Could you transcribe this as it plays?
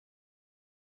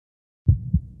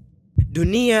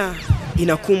Dunia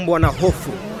inakumbwa na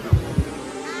hofu,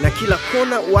 na kila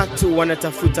kona watu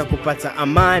wanatafuta kupata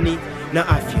amani na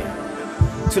afya.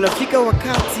 Tunafika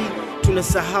wakati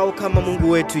tunasahau kama Mungu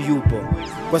wetu yupo,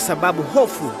 kwa sababu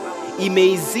hofu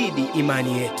imeizidi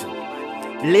imani yetu.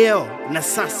 Leo na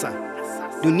sasa,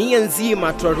 dunia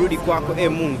nzima twarudi kwako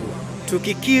Mungu,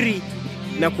 tukikiri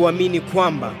na kuamini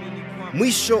kwamba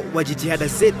mwisho wa jitihada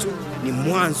zetu ni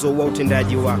mwanzo wa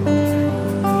utendaji wako.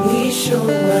 Mwisho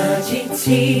wa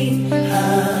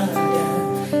jitihada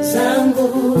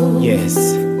zangu, yes,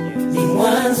 ni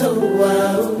mwanzo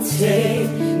wa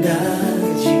utendaji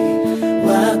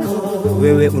wako.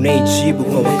 Wewe unaijibu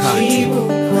kwa wakati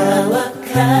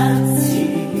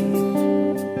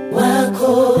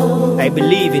wako. I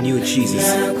believe in you, Jesus.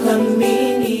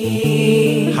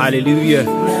 Hallelujah.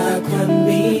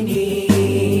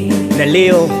 Na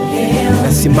leo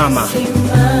nasimama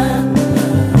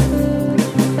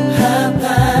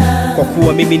kwa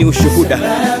kuwa mimi ni ushuhuda.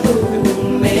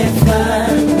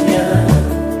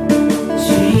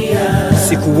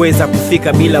 Sikuweza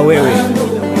kufika bila wewe.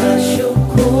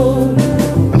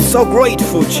 I'm so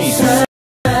grateful, Jesus.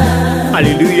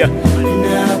 Hallelujah.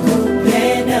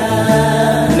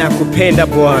 Nakupenda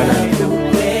Bwana.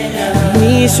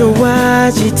 Mwisho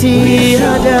wa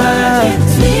jitihada,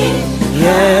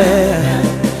 yeah,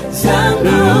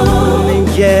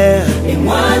 yeah, ni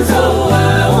mwanzo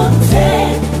wa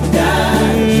utendaji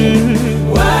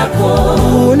wako.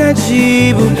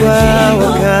 Unajibu kwa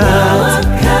wakati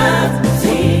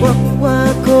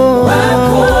wako.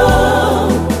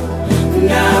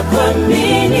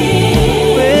 Nakuamini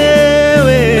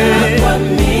wewe,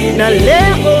 na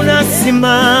leo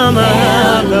unasimama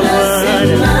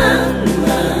Bwana,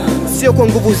 sio kwa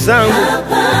nguvu zangu,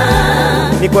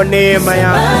 ni kwa neema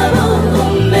yako.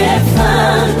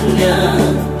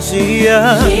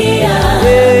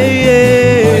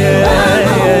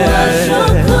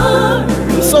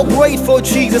 I'm so grateful,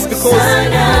 Jesus, because you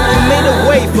made a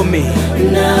way for me. I'm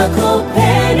in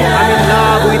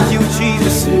love with you,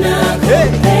 Jesus.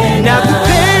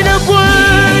 Nakupenda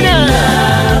Bwana.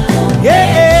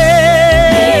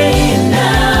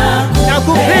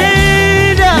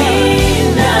 Nakupenda.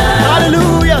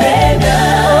 Hallelujah.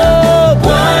 Oh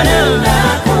Bwana,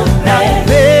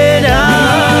 nakupenda.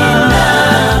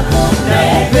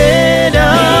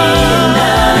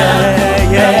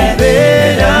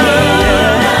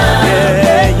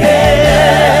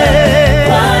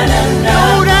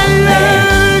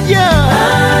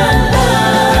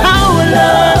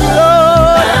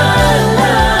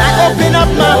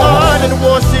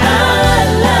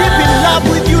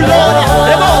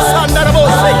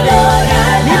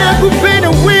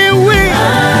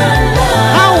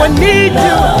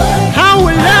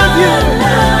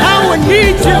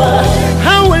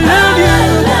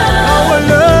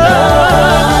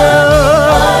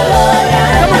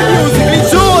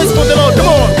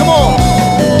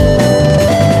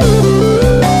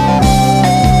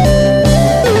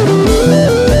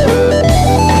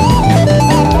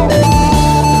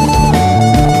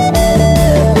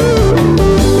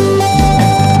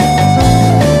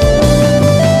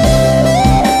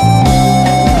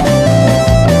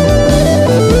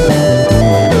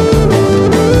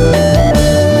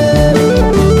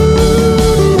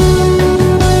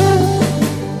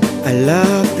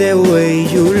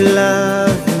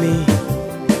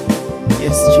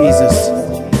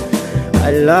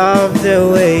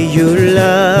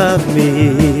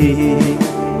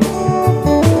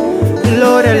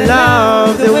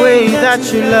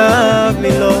 You love me,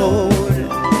 Lord.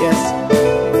 Yes,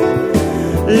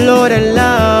 Lord, I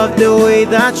love the way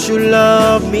that you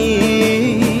love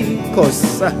me.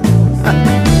 'Cause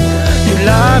you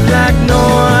love like no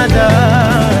other.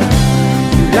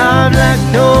 You love like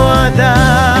no other.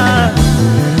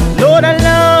 Lord, I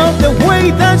love the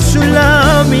way that you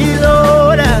love me,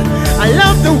 Lord. I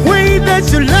love the way that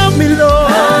you love me.